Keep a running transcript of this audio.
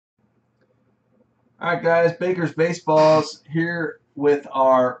Alright guys, Baker's Baseballs here with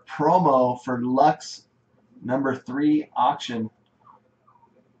our promo for Luxe number 3 auction.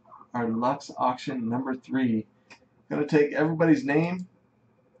 Our Luxe auction number 3. Gonna take everybody's name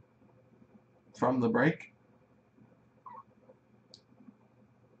from the break.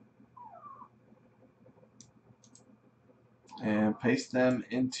 And paste them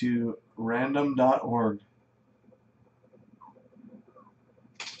into random.org.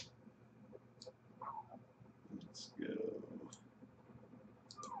 Let's go.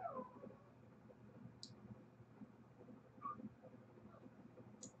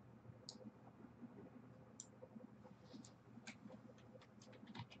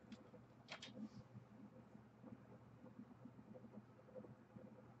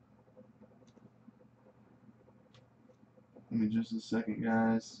 Give me just a second,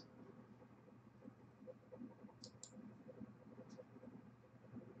 guys.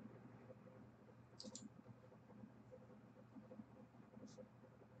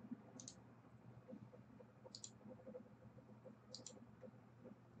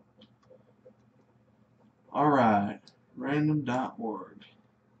 Alright, random.org.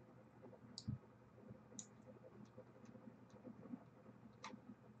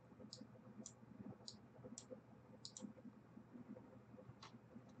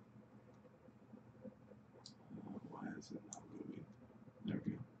 Why is it not moving? There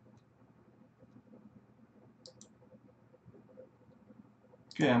we go.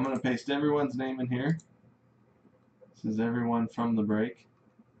 Okay, I'm going to paste everyone's name in here. This is everyone from the break.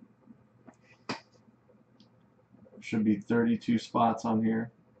 There should be 32 spots on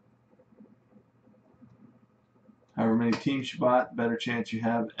here. However many teams you bought, better chance you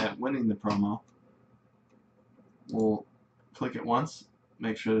have at winning the promo. We'll click it once,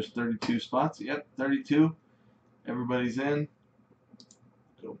 make sure there's 32 spots. Yep, 32. Everybody's in.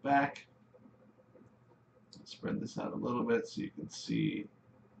 Go back. Spread this out a little bit so you can see.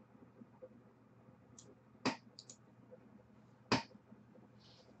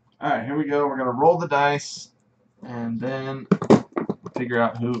 Alright, here we go. We're going to roll the dice and then figure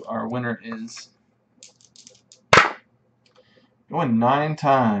out who our winner is. Going 9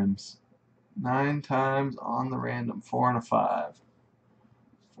 times. 9 times on the random. 4 and a 5.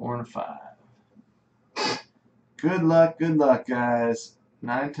 4 and a 5. Good luck, guys.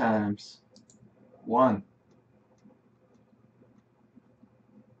 9 times. 1.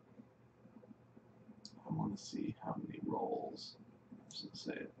 I want to see how many rolls. Let's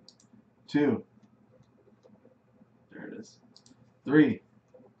say it. 2. There it is. 3.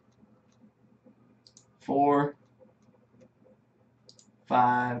 4.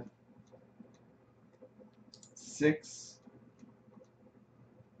 5. 6.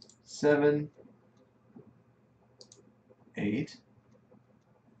 7. 8.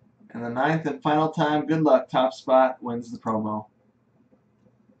 And the 9th and final time, good luck, top spot wins the promo.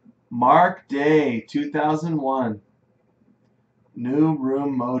 Mark Day, 2001. New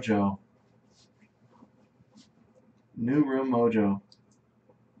Room Mojo. New Room Mojo.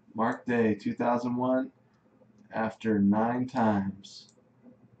 Mark Day, 2001, after 9 times.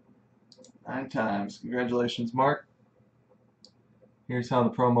 9 times. Congratulations, Mark. Here's how the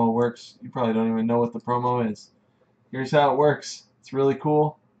promo works. You probably don't even know what the promo is. Here's how it works. It's really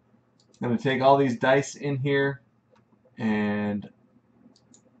cool. I'm going to take all these dice in here and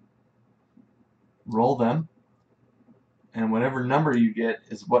roll them. And whatever number you get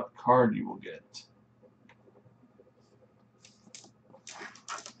is what card you will get.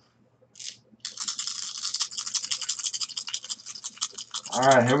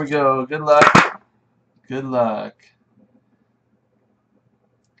 Alright, here we go. Good luck. Good luck.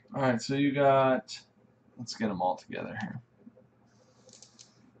 Alright, so you got, let's get them all together here.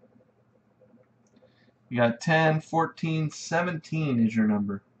 You got 10, 14, 17 is your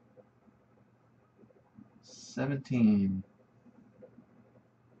number. 17.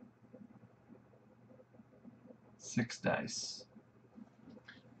 6 dice.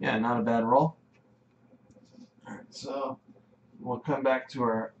 Yeah, not a bad roll. Alright, so we'll come back to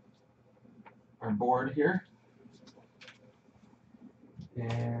our board here.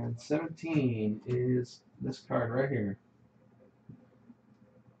 And 17 is this card right here.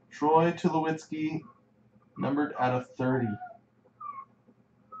 Troy Tulowitzki, numbered out of 30.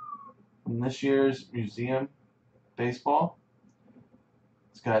 From this year's Museum Baseball.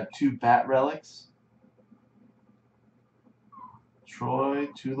 It's got 2 bat relics. Troy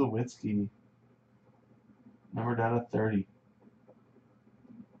Tulowitzki, numbered out of 30.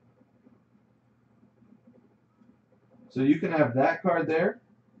 So you can have that card there,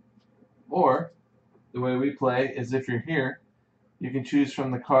 or the way we play is if you're here, you can choose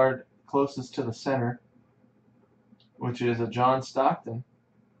from the card closest to the center, which is a John Stockton.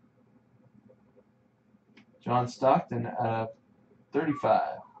 John Stockton out of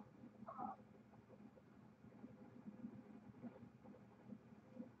 35.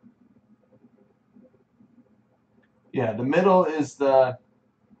 Yeah, the middle is the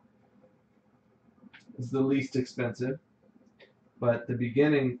least expensive, but the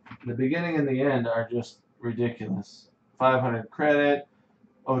beginning and the end are just ridiculous. 500 credit.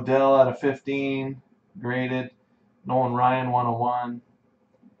 Odell out of 15, graded. Nolan Ryan 101.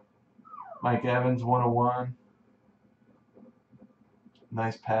 Mike Evans 101.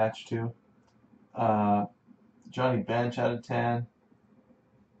 Nice patch too. Johnny Bench out of 10.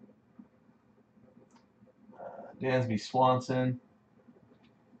 Dansby Swanson.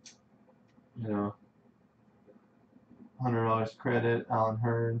 You know, $100 credit. Alan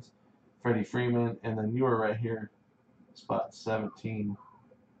Hearns, Freddie Freeman, and then you were right here, spot 17.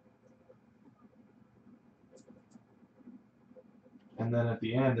 And then at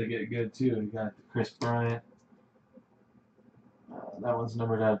the end they get good too. You got the Chris Bryant. That one's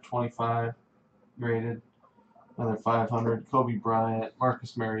numbered out of 25, graded. Another 500. Kobe Bryant,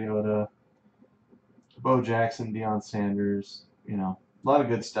 Marcus Mariota, Bo Jackson, Deion Sanders. You know, a lot of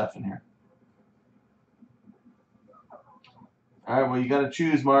good stuff in here. All right, well, you got to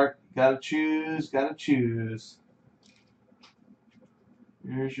choose, Mark. Got to choose. Got to choose.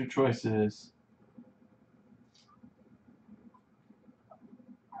 Here's your choices.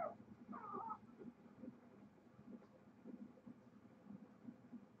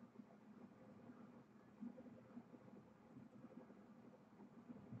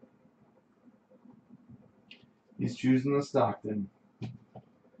 He's choosing the Stockton. All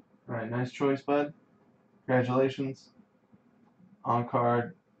right, nice choice, bud. Congratulations. On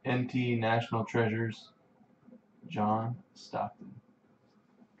card, NT National Treasures, John Stockton.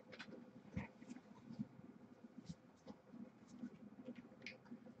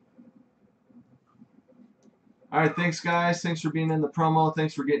 All right, thanks, guys. Thanks for being in the promo.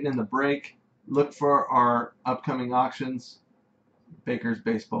 Thanks for getting in the break. Look for our upcoming auctions,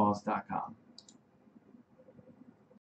 bakersbaseballs.com.